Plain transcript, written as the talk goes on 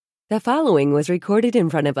The following was recorded in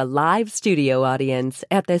front of a live studio audience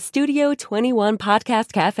at the Studio 21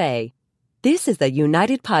 Podcast Cafe. This is the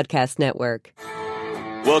United Podcast Network.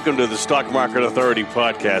 Welcome to the Stock Market Authority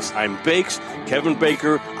Podcast. I'm Bakes, Kevin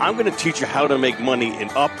Baker. I'm going to teach you how to make money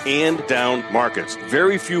in up and down markets.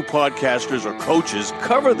 Very few podcasters or coaches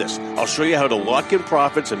cover this. I'll show you how to lock in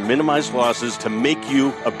profits and minimize losses to make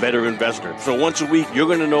you a better investor. So once a week, you're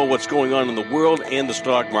going to know what's going on in the world and the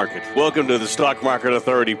stock market. Welcome to the Stock Market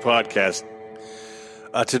Authority Podcast.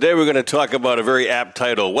 Today we're going to talk about a very apt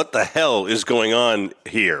title. What the hell is going on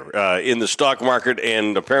here in the stock market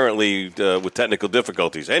and apparently with technical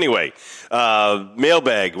difficulties? Anyway,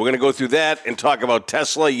 mailbag. We're going to go through that and talk about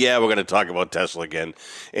Tesla. Yeah, we're going to talk about Tesla again.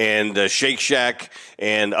 And Shake Shack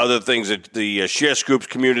and other things that the Share Scoops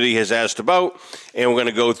community has asked about. And we're going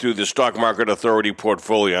to go through the Stock Market Authority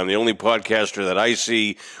portfolio. I'm the only podcaster that I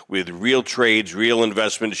see with real trades, real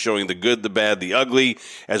investments, showing the good, the bad, the ugly,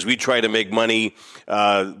 as we try to make money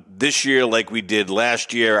this year like we did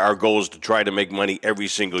last year. Our goal is to try to make money every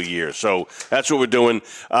single year. So that's what we're doing.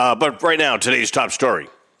 But right now, today's top story.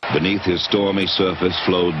 Beneath his stormy surface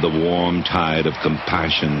flowed the warm tide of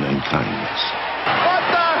compassion and kindness. What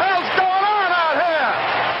the hell's going on out here?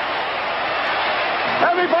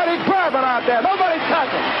 Everybody's grabbing out there. Nobody's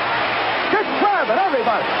touching. Just grabbing,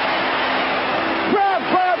 everybody. Grab.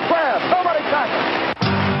 Nobody touching.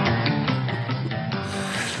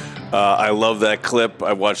 I love that clip.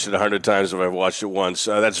 I've watched it 100 times if I've watched it once.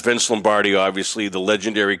 That's Vince Lombardi, obviously, the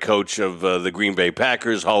legendary coach of the Green Bay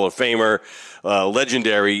Packers, Hall of Famer,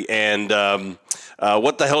 legendary. And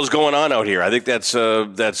what the hell's going on out here? I think that's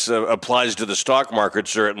applies to the stock market,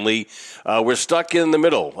 certainly. We're stuck in the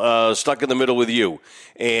middle with you.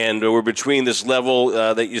 And we're between this level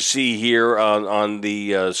that you see here on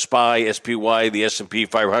the SPY, the S&P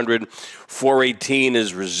 500. 418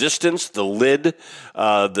 is resistance, the lid,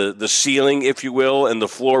 the ceiling, if you will, and the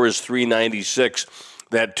floor is 396,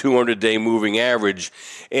 that 200-day moving average.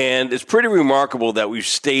 And it's pretty remarkable that we've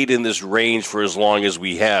stayed in this range for as long as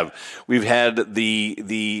we have. We've had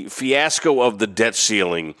the fiasco of the debt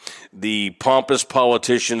ceiling, the pompous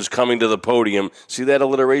politicians coming to the podium. See that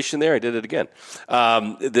alliteration there? I did it again.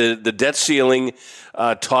 The debt ceiling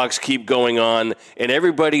talks keep going on, and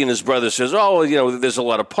everybody and his brother says, there's a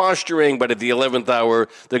lot of posturing, but at the 11th hour,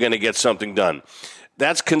 they're going to get something done.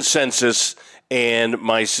 That's consensus, and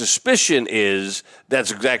my suspicion is that's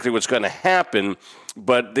exactly what's going to happen.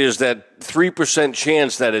 But there's that 3%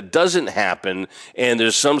 chance that it doesn't happen, and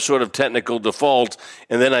there's some sort of technical default,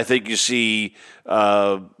 and then I think you see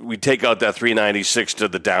we take out that 396 to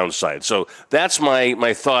the downside. So that's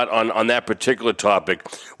my thought on that particular topic.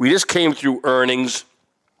 We just came through earnings,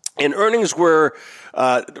 and earnings were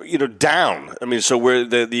down. I mean, so where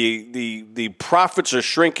the profits are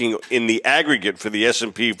shrinking in the aggregate for the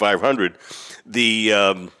S&P 500.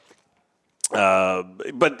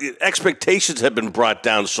 But expectations have been brought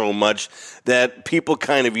down so much that people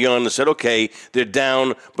kind of yawned and said, okay, they're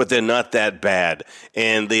down, but they're not that bad.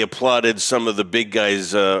 And they applauded some of the big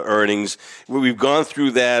guys' earnings. We've gone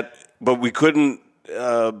through that, but we couldn't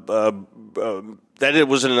that it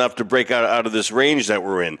wasn't enough to break out of this range that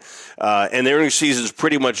we're in. And the earnings season is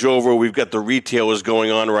pretty much over. We've got the retailers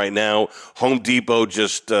going on right now. Home Depot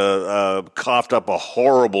just coughed up a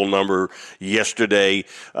horrible number yesterday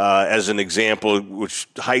as an example, which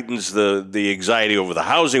heightens the anxiety over the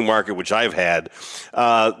housing market, which I've had.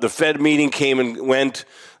 The Fed meeting came and went,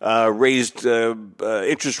 raised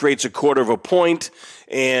interest rates 1/4 point.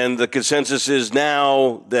 And the consensus is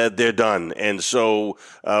now that they're done. And so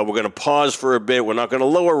we're going to pause for a bit. We're not going to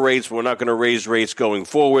lower rates. But we're not going to raise rates going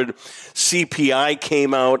forward. CPI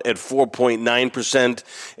came out at 4.9%,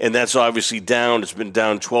 and that's obviously down. It's been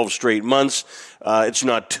down 12 straight months. It's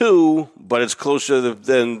not 2, but it's closer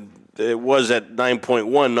than it was at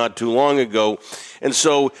 9.1 not too long ago. And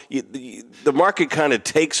so the market kind of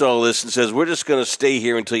takes all this and says, we're just going to stay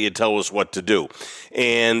here until you tell us what to do.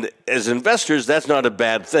 And as investors, that's not a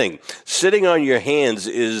bad thing. Sitting on your hands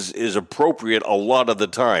is appropriate a lot of the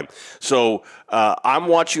time. So I'm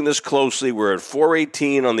watching this closely. We're at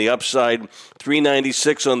 418 on the upside,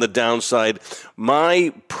 396 on the downside.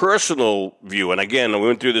 My personal view, and again, we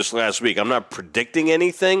went through this last week, I'm not predicting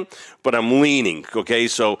anything, but I'm leaning, okay?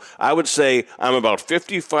 So I would say I'm about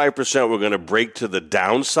 55% we're going to break to the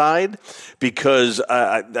downside because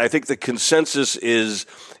I think the consensus is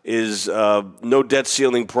no debt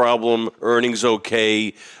ceiling problem, earnings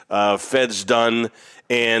okay, Fed's done.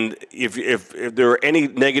 And if there are any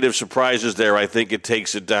negative surprises there, I think it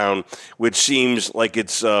takes it down, which seems like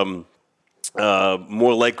it's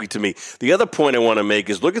more likely to me. The other point I want to make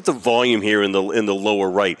is look at the volume here in the lower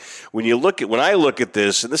right. When I look at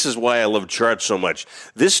this, and this is why I love charts so much,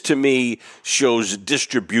 this to me shows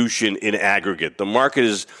distribution in aggregate. The market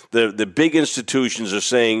is the big institutions are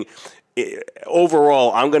saying,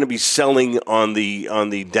 overall, I'm going to be selling on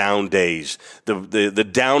the down days. The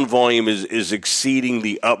down volume is exceeding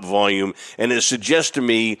the up volume, and it suggests to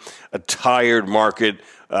me a tired market.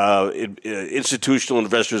 Institutional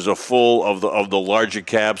investors are full of the larger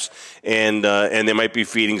caps, and they might be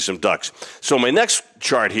feeding some ducks. So my next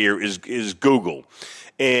chart here is Google,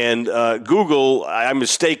 and Google. I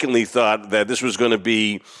mistakenly thought that this was going to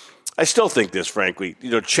be. I still think this, frankly.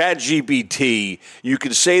 ChatGPT, you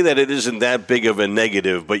can say that it isn't that big of a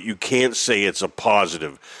negative, but you can't say it's a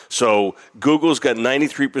positive. So Google's got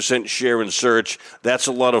 93% share in search. That's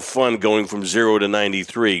a lot of fun going from 0 to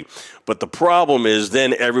 93. But the problem is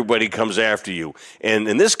then everybody comes after you. And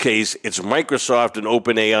in this case, it's Microsoft and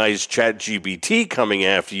OpenAI's ChatGPT coming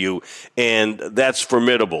after you, and that's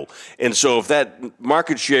formidable. And so if that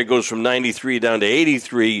market share goes from 93 down to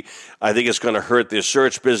 83, I think it's going to hurt their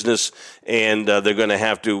search business, and they're going to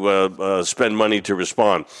have to spend money to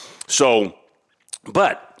respond. So,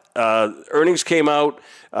 but earnings came out.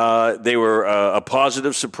 They were a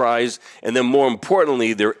positive surprise. And then more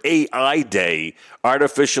importantly, their AI day,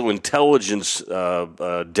 artificial intelligence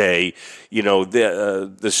day,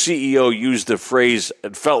 the CEO used the phrase,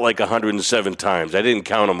 it felt like 107 times. I didn't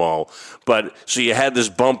count them all. But so you had this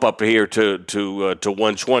bump up here to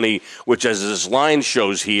 120, which as this line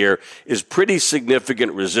shows here is pretty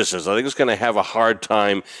significant resistance. I think it's going to have a hard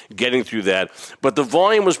time getting through that. But the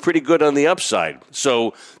volume was pretty good on the upside.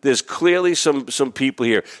 So there's clearly some people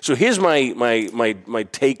here. So here's my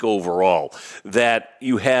take overall, that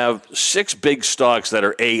you have 6 big stocks that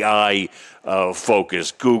are AI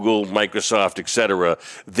focused, Google, Microsoft, etc.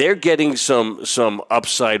 They're getting some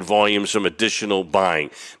upside volume, some additional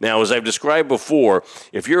buying. Now, as I've described before,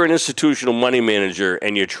 if you're an institutional money manager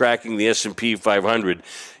and you're tracking the S&P 500,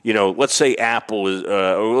 let's say Apple is,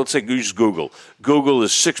 or let's say use Google. Google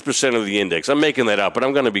is 6% of the index. I'm making that up, but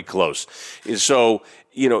I'm going to be close. And so,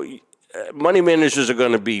 money managers are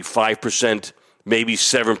going to be 5%, maybe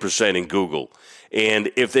 7% in Google.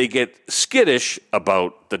 And if they get skittish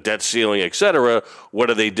about the debt ceiling, et cetera, what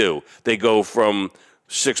do? They go from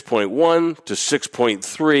 6.1 to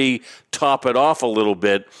 6.3, top it off a little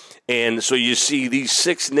bit. And so you see these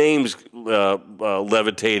 6 names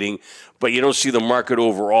levitating, but you don't see the market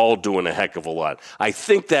overall doing a heck of a lot. I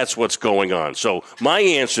think that's what's going on. So my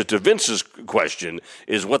answer to Vince's question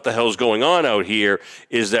is what the hell's going on out here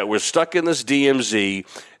is that we're stuck in this DMZ.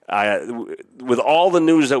 With all the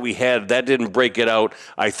news that we had, that didn't break it out.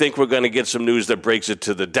 I think we're going to get some news that breaks it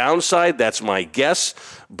to the downside. That's my guess.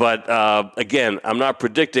 But again, I'm not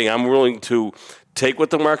predicting. I'm willing to take what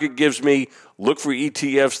the market gives me, look for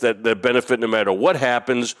ETFs that benefit no matter what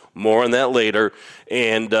happens. More on that later.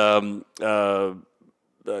 And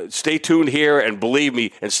stay tuned here, and believe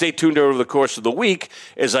me, and stay tuned over the course of the week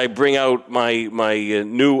as I bring out my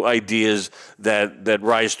new ideas that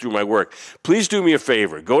rise through my work. Please do me a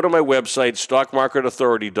favor. Go to my website,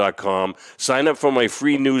 stockmarketauthority.com, sign up for my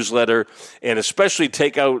free newsletter, and especially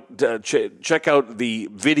check out the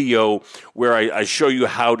video where I show you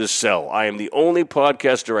how to sell. I am the only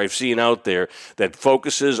podcaster I've seen out there that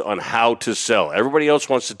focuses on how to sell. Everybody else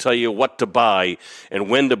wants to tell you what to buy and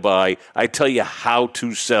when to buy. I tell you how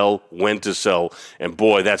to sell, when to sell, and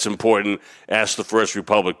boy, that's important. Ask the First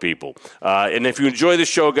Republic people. And if you enjoy the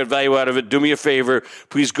show, got value out of it, do me a favor.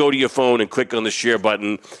 Please go to your phone and click on the share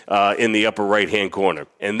button in the upper right-hand corner.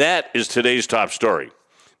 And that is today's top story.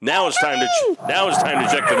 Now it's time to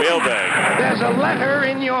check the mailbag. There's a letter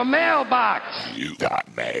in your mailbox. You got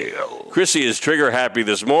mail. Chrissy is trigger happy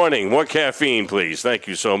this morning. More caffeine, please. Thank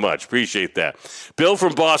you so much. Appreciate that. Bill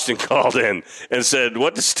from Boston called in and said,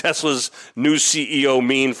 what does Tesla's new CEO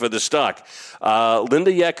mean for the stock?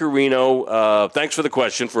 Linda Yaccarino, thanks for the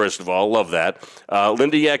question, first of all. Love that.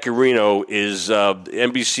 Linda Yaccarino is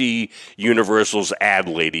NBC Universal's ad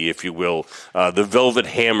lady, if you will. The Velvet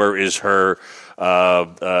Hammer is her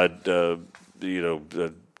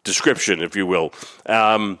description, if you will.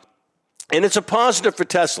 And it's a positive for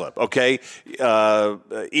Tesla, okay?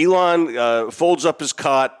 Elon folds up his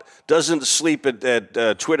cot, doesn't sleep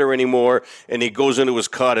at Twitter anymore, and he goes into his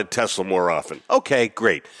cot at Tesla more often. Okay,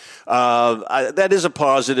 great. That is a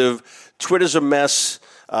positive. Twitter's a mess.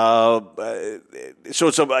 So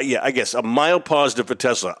it's I guess a mild positive for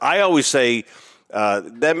Tesla. I always say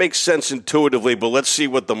That makes sense intuitively, but let's see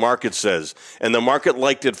what the market says. And the market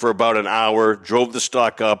liked it for about an hour, drove the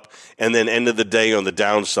stock up, and then ended the day on the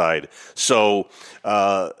downside. So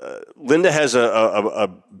Linda has a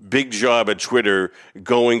big job at Twitter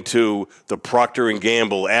going to the Procter &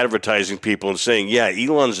 Gamble advertising people and saying, yeah,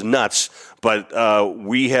 Elon's nuts, but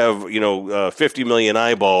we have 50 million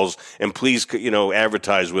eyeballs, and please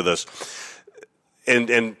advertise with us.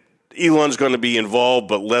 And Elon's going to be involved,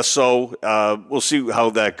 but less so. We'll see how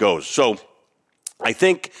that goes. So I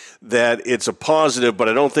think that it's a positive, but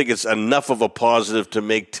I don't think it's enough of a positive to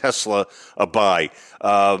make Tesla a buy.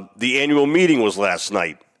 The annual meeting was last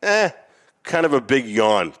night. Kind of a big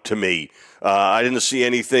yawn to me. I didn't see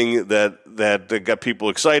anything that got people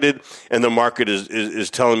excited, and the market is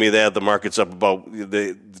telling me that. The market's up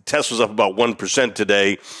the Tesla's up about 1%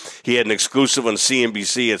 today. He had an exclusive on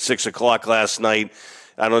CNBC at 6 o'clock last night.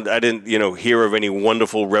 I didn't hear of any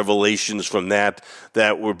wonderful revelations from that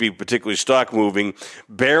would be particularly stock moving.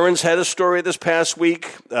 Barron's had a story this past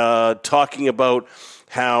week talking about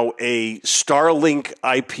how a Starlink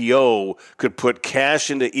IPO could put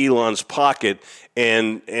cash into Elon's pocket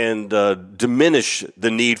and diminish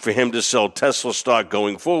the need for him to sell Tesla stock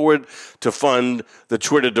going forward to fund the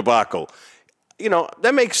Twitter debacle.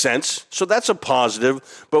 That makes sense. So that's a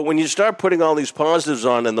positive. But when you start putting all these positives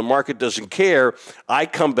on and the market doesn't care, I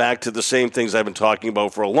come back to the same things I've been talking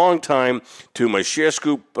about for a long time, to my Share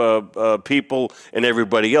Scoop people and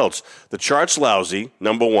everybody else. The chart's lousy,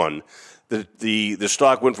 number one. The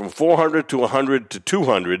stock went from 400 to 100 to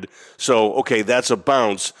 200. So, okay, that's a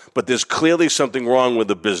bounce. But there's clearly something wrong with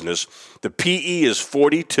the business. The PE is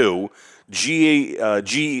 42.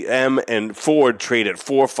 GM and Ford trade at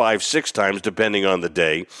 4, 5, 6 times, depending on the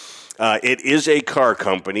day. It is a car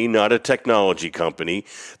company, not a technology company.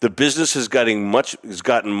 The business has gotten much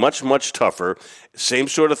tougher. Same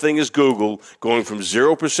sort of thing as Google. Going from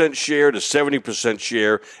 0% share to 70%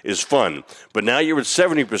 share is fun. But now you're at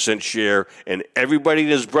 70% share, and everybody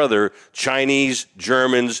and his brother, Chinese,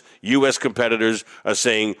 Germans, U.S. competitors, are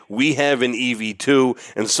saying, we have an EV too,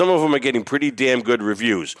 and some of them are getting pretty damn good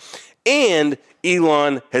reviews. And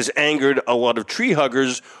Elon has angered a lot of tree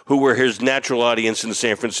huggers who were his natural audience in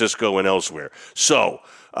San Francisco and elsewhere. So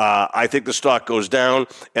I think the stock goes down,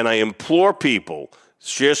 and I implore people,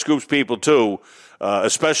 Share Scoops people too,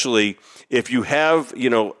 especially if you have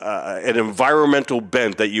an environmental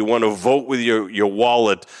bent that you want to vote with your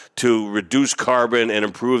wallet to reduce carbon and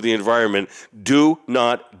improve the environment, do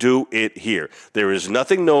not do it here. There is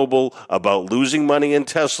nothing noble about losing money in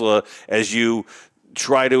Tesla as you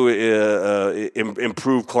try to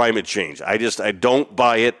improve climate change. I don't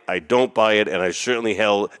buy it. And I certainly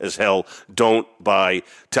don't buy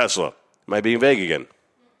Tesla. Am I being vague again?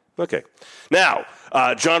 Okay. Now,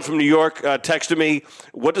 John from New York texted me,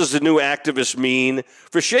 what does the new activist mean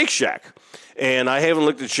for Shake Shack? And I haven't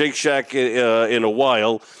looked at Shake Shack in a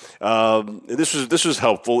while. This was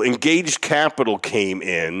helpful. Engaged Capital came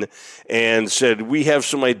in and said, we have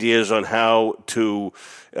some ideas on how to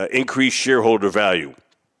increase shareholder value,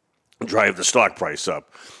 drive the stock price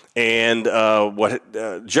up. And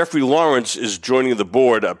Jeffrey Lawrence is joining the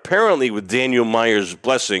board, apparently with Daniel Myers'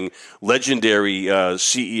 blessing, legendary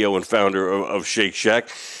CEO and founder of Shake Shack.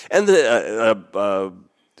 And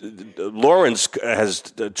Lawrence has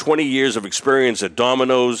 20 years of experience at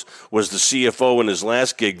Domino's, was the CFO in his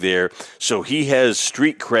last gig there, so he has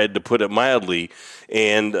street cred, to put it mildly,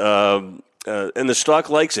 and the stock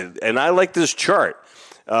likes it. And I like this chart.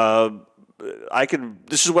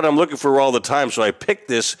 This is what I'm looking for all the time, so I picked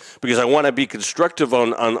this because I want to be constructive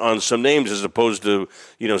on some names as opposed to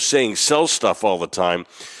saying sell stuff all the time.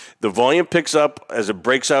 The volume picks up as it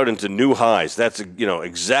breaks out into new highs. That's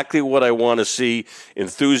exactly what I want to see.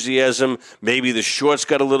 Enthusiasm. Maybe the shorts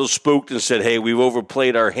got a little spooked and said, "Hey, we've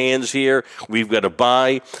overplayed our hands here. We've got to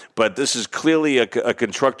buy." But this is clearly a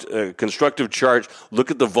constructive chart.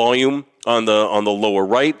 Look at the volume on the lower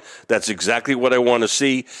right. That's exactly what I want to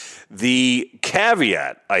see. The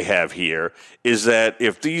caveat I have here is that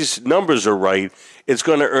if these numbers are right, it's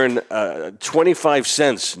going to earn 25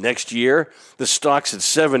 cents next year. The stock's at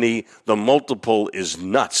 70. The multiple is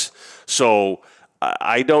nuts. So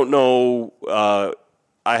I don't know.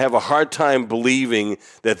 I have a hard time believing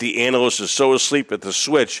that the analysts are so asleep at the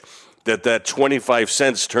switch that 25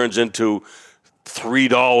 cents turns into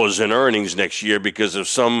 $3 in earnings next year because of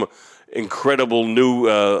some incredible new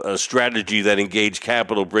strategy that Engaged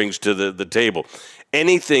Capital brings to the table.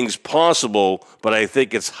 anything's possible, but I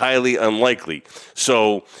think it's highly unlikely.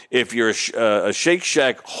 So if you're a Shake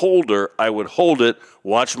Shack holder, I would hold it.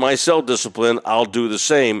 Watch my sell discipline. I'll do the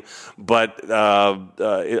same. But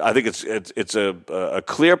I think it's a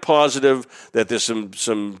clear positive that there's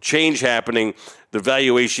some change happening. The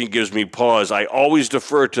valuation gives me pause. I always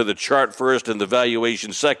defer to the chart first and the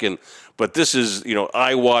valuation second. But this is,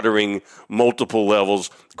 eye-watering, multiple levels.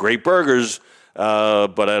 Great burgers,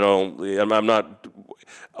 but I'm not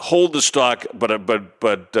hold the stock, but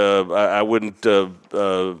I wouldn't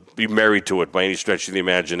be married to it by any stretch of the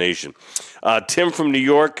imagination. Tim from New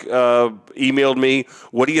York emailed me.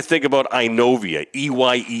 What do you think about Eyenovia?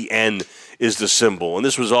 EYEN is the symbol, and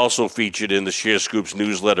this was also featured in the Share Scoops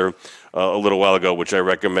newsletter a little while ago, which I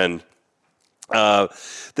recommend.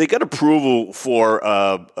 They got approval for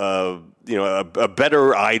a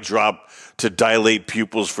better eye drop to dilate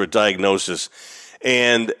pupils for diagnosis,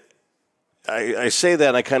 and I say that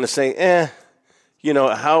and I kind of say,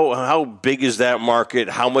 how big is that market?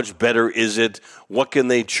 How much better is it? What can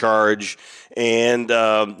they charge? And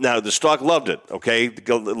now the stock loved it, okay?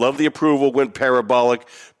 Loved the approval, went parabolic.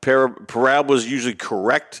 Parabola is usually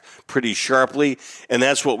correct pretty sharply, and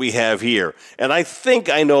that's what we have here. And I think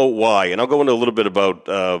I know why, and I'll go into a little bit about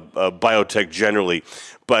biotech generally.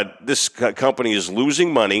 But this company is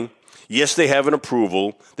losing money. Yes, they have an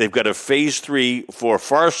approval. They've got a phase 3 for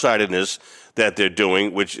farsightedness that they're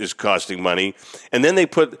doing, which is costing money. And then they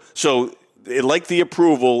they like the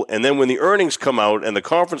approval, and then when the earnings come out and the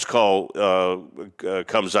conference call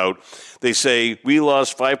comes out, they say, we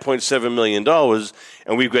lost $5.7 million,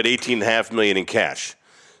 and we've got $18.5 million in cash.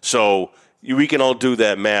 So we can all do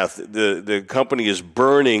that math. The company is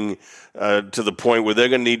burning to the point where they're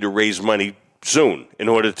going to need to raise money soon in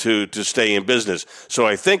order to stay in business. So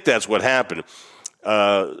I think that's what happened.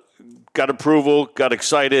 Got approval, got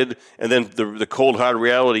excited, and then the cold, hard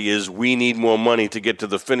reality is we need more money to get to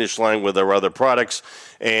the finish line with our other products.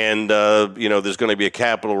 And, there's going to be a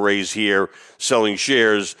capital raise here, selling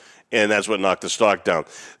shares, and that's what knocked the stock down.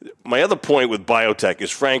 My other point with biotech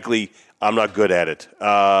is, frankly, I'm not good at it.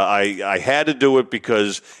 I had to do it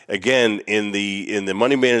because, again, in the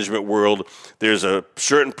money management world, there's a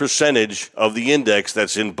certain percentage of the index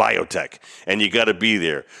that's in biotech, and you got to be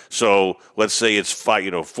there. So let's say it's 4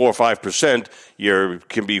 or 5%.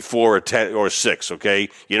 Can be 4 or 10 or 6. Okay,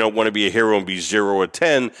 you don't want to be a hero and be 0 or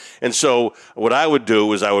 10. And so what I would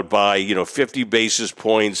do is I would buy 50 basis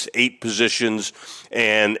points, 8 positions,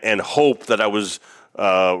 and hope that I was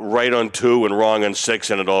right on 2 and wrong on 6,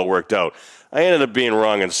 and it all worked out. I ended up being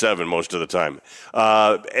wrong on 7 most of the time.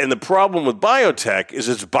 And the problem with biotech is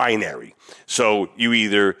it's binary. So you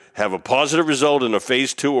either have a positive result in a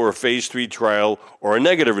phase 2 or a phase 3 trial, or a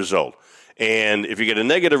negative result. And if you get a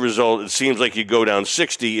negative result, it seems like you go down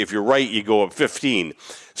 60. If you're right, you go up 15.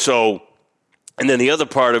 So, and then the other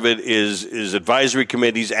part of it is advisory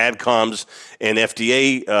committees, AdComs, and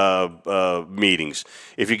FDA meetings.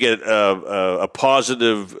 If you get a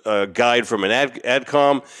positive guide from an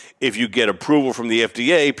AdCom, if you get approval from the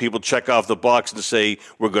FDA, people check off the box and say,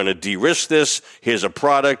 we're going to de-risk this, here's a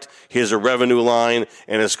product, here's a revenue line,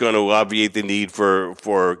 and it's going to obviate the need for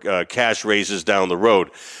cash raises down the road.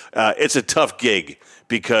 It's a tough gig.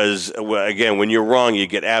 Because, again, when you're wrong, you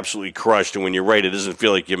get absolutely crushed. And when you're right, it doesn't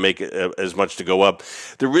feel like you make as much to go up.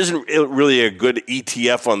 There isn't really a good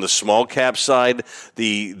ETF on the small cap side.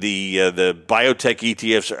 The biotech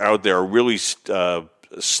ETFs out there are really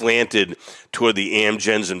slanted toward the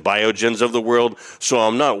Amgens and Biogens of the world. So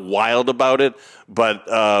I'm not wild about it. But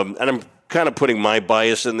and I'm kind of putting my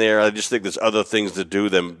bias in there. I just think there's other things to do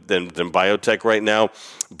than biotech right now.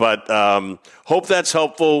 But hope that's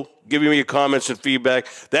helpful. Give me your comments and feedback.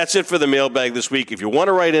 That's it for the mailbag this week. If you want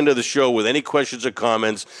to write into the show with any questions or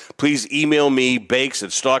comments, please email me,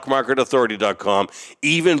 bakes@stockmarketauthority.com.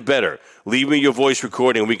 Even better, leave me your voice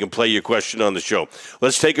recording and we can play your question on the show.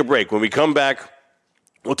 Let's take a break. When we come back,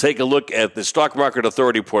 we'll take a look at the Stock Market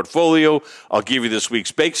Authority portfolio. I'll give you this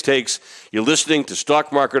week's Bakes Takes. You're listening to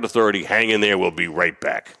Stock Market Authority. Hang in there. We'll be right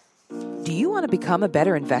back. Do you want to become a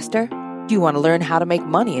better investor? Do you want to learn how to make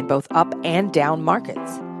money in both up and down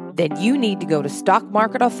markets? Then you need to go to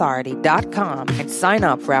StockMarketAuthority.com and sign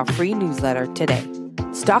up for our free newsletter today.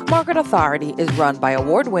 Stock Market Authority is run by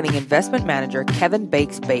award-winning investment manager Kevin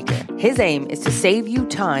Bakes Baker. His aim is to save you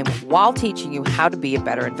time while teaching you how to be a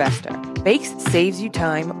better investor. Bakes saves you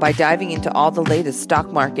time by diving into all the latest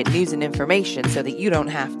stock market news and information so that you don't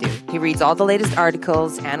have to. He reads all the latest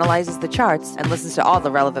articles, analyzes the charts, and listens to all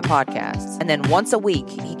the relevant podcasts. And then once a week,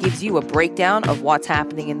 he gives you a breakdown of what's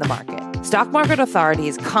happening in the market. Stock Market Authority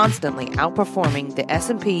is constantly outperforming the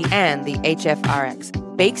S&P and the HFRX.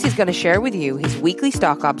 Bakes is going to share with you his weekly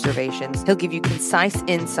stock observations. He'll give you concise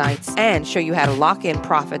insights and show you how to lock in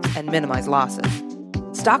profits and minimize losses.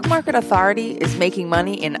 Stock Market Authority is making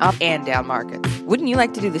money in up and down markets. Wouldn't you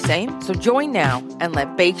like to do the same? So join now and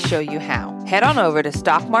let Bakes show you how. Head on over to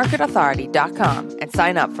stockmarketauthority.com and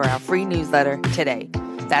sign up for our free newsletter today.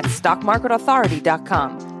 That's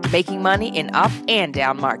stockmarketauthority.com, making money in up and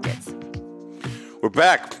down markets. We're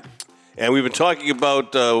back. And we've been talking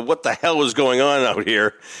about what the hell is going on out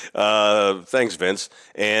here. Thanks, Vince.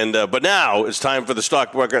 And but now it's time for the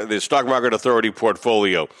Stock Market Authority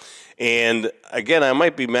portfolio. And again, I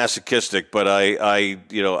might be masochistic, but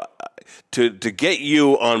to get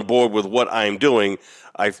you on board with what I'm doing,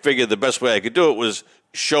 I figured the best way I could do it was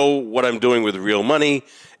show what I'm doing with real money,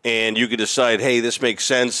 and you could decide, hey, this makes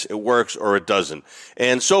sense, it works, or it doesn't.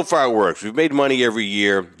 And so far it works. We've made money every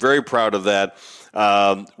year. Very proud of that.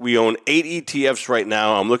 We own 8 ETFs right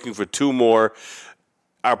now. I'm looking for 2 more.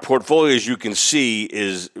 Our portfolio, as you can see,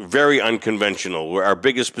 is very unconventional. Our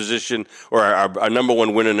biggest position, or our number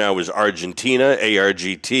one winner now, is Argentina,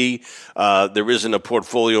 ARGT. There isn't a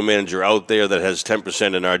portfolio manager out there that has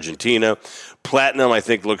 10% in Argentina. Platinum, I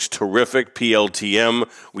think, looks terrific. PLTM,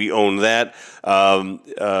 we own that.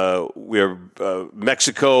 We're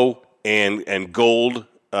Mexico and gold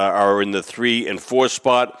are in the 3 and 4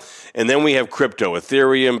 spot. And then we have crypto,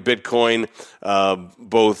 Ethereum, Bitcoin,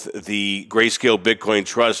 both the Grayscale Bitcoin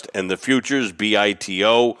Trust and the futures,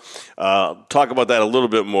 BITO. Talk about that a little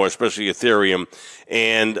bit more, especially Ethereum.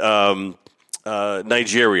 And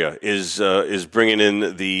Nigeria is bringing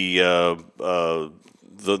in the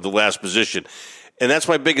last position. And that's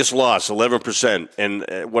my biggest loss, 11%.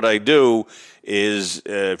 And what I do is,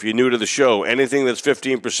 if you're new to the show, anything that's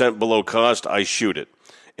 15% below cost, I shoot it.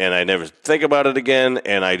 And I never think about it again,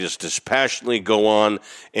 and I just dispassionately go on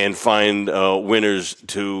and find winners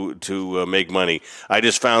to make money. I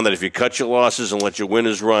just found that if you cut your losses and let your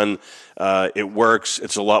winners run, it works.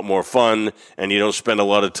 It's a lot more fun, and you don't spend a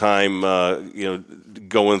lot of time,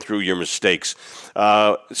 going through your mistakes.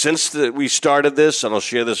 Since we started this, and I'll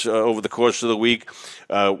share this over the course of the week,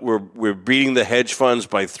 we're beating the hedge funds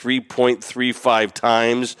by 3.35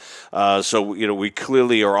 times. So we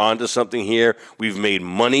clearly are onto something here. We've made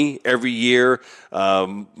money every year.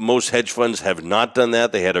 Most hedge funds have not done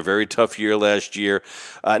that. They had a very tough year last year.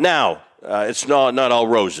 Now, it's not all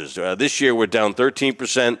roses. This year we're down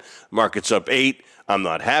 13%. Market's up 8%. I'm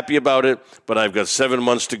not happy about it, but I've got 7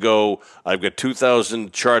 months to go. I've got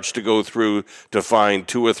 2,000 charts to go through to find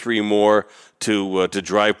 2 or 3 more to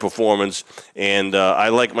drive performance, and I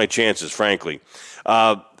like my chances, frankly.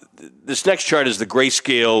 This next chart is the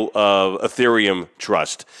Grayscale Ethereum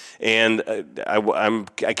Trust, and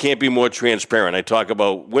I can't be more transparent. I talk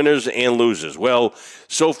about winners and losers. Well,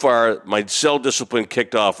 so far, my sell discipline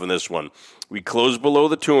kicked off on this one. We closed below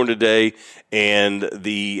the 200-day, and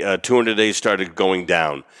the 200-day started going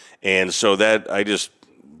down. And so that I just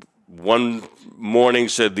one morning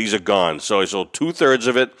said, these are gone. So I sold 2/3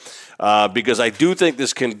 of it because I do think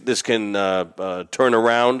this can turn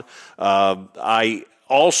around. I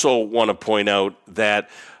also want to point out that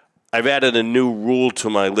I've added a new rule to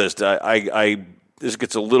my list. This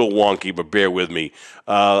gets a little wonky, but bear with me.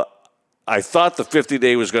 I thought the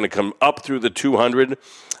 50-day was going to come up through the 200,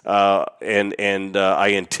 and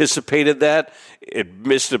I anticipated that. It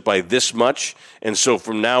missed it by this much, and so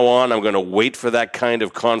from now on, I'm going to wait for that kind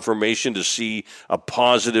of confirmation to see a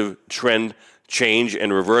positive trend change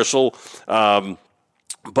and reversal.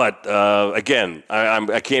 But again,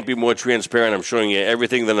 I can't be more transparent. I'm showing you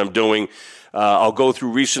everything that I'm doing. I'll go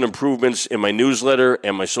through recent improvements in my newsletter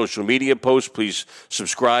and my social media posts. Please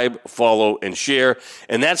subscribe, follow, and share.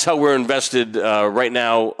 And that's how we're invested right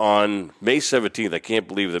now on May 17th. I can't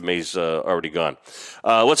believe that May's already gone.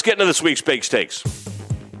 Let's get into this week's Bakes Takes.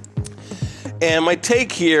 And my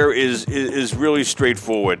take here is really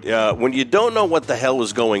straightforward. When you don't know what the hell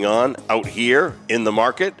is going on out here in the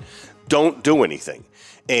market, don't do anything.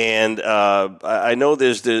 And I know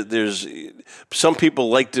there's some people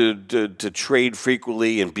like to trade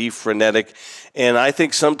frequently and be frenetic, and I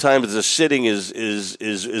think sometimes the sitting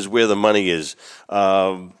is where the money is.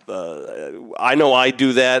 I know I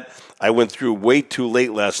do that. I went through way too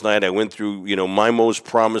late last night. I went through my most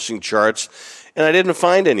promising charts, and I didn't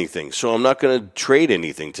find anything. So I'm not going to trade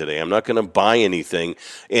anything today. I'm not going to buy anything.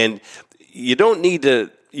 And you don't need to.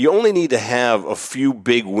 You only need to have a few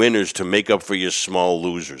big winners to make up for your small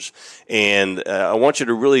losers. And I want you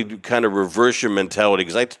to really kind of reverse your mentality,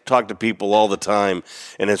 because I talk to people all the time,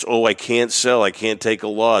 and it's, I can't sell, I can't take a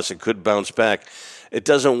loss, it could bounce back. It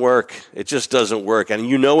doesn't work. It just doesn't work. And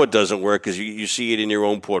it doesn't work because you see it in your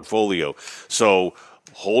own portfolio. So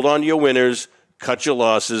hold on to your winners, cut your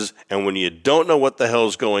losses, and when you don't know what the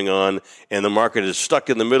hell's going on and the market is stuck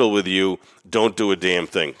in the middle with you, don't do a damn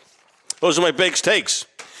thing. Those are my Bakes Takes.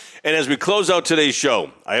 And as we close out today's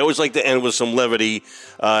show, I always like to end with some levity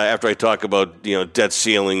after I talk about debt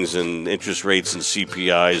ceilings and interest rates and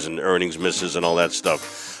CPIs and earnings misses and all that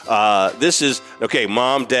stuff. This is, okay,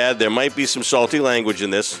 Mom, Dad, there might be some salty language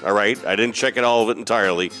in this, all right? I didn't check all of it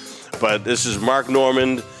entirely, but this is Mark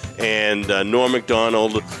Normand and Norm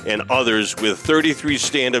Macdonald and others with 33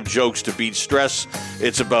 stand-up jokes to beat stress.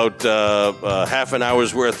 It's about half an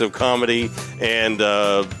hour's worth of comedy, and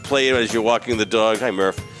play it as you're walking the dog. Hi,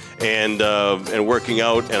 Murph. And working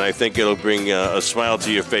out, and I think it'll bring a smile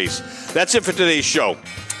to your face. That's it for today's show.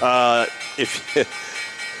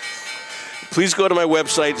 Please go to my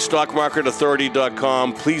website,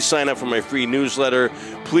 stockmarketauthority.com. Please sign up for my free newsletter.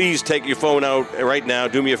 Please take your phone out right now,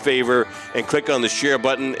 do me a favor, and click on the share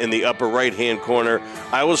button in the upper right-hand corner.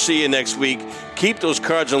 I will see you next week. Keep those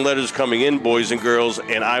cards and letters coming in, boys and girls,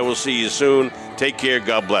 and I will see you soon. Take care.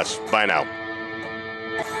 God bless. Bye now.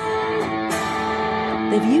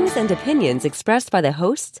 The views and opinions expressed by the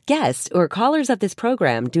hosts, guests, or callers of this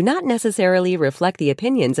program do not necessarily reflect the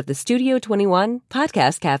opinions of the Studio 21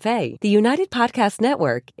 Podcast Cafe, the United Podcast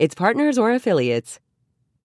Network, its partners, or affiliates.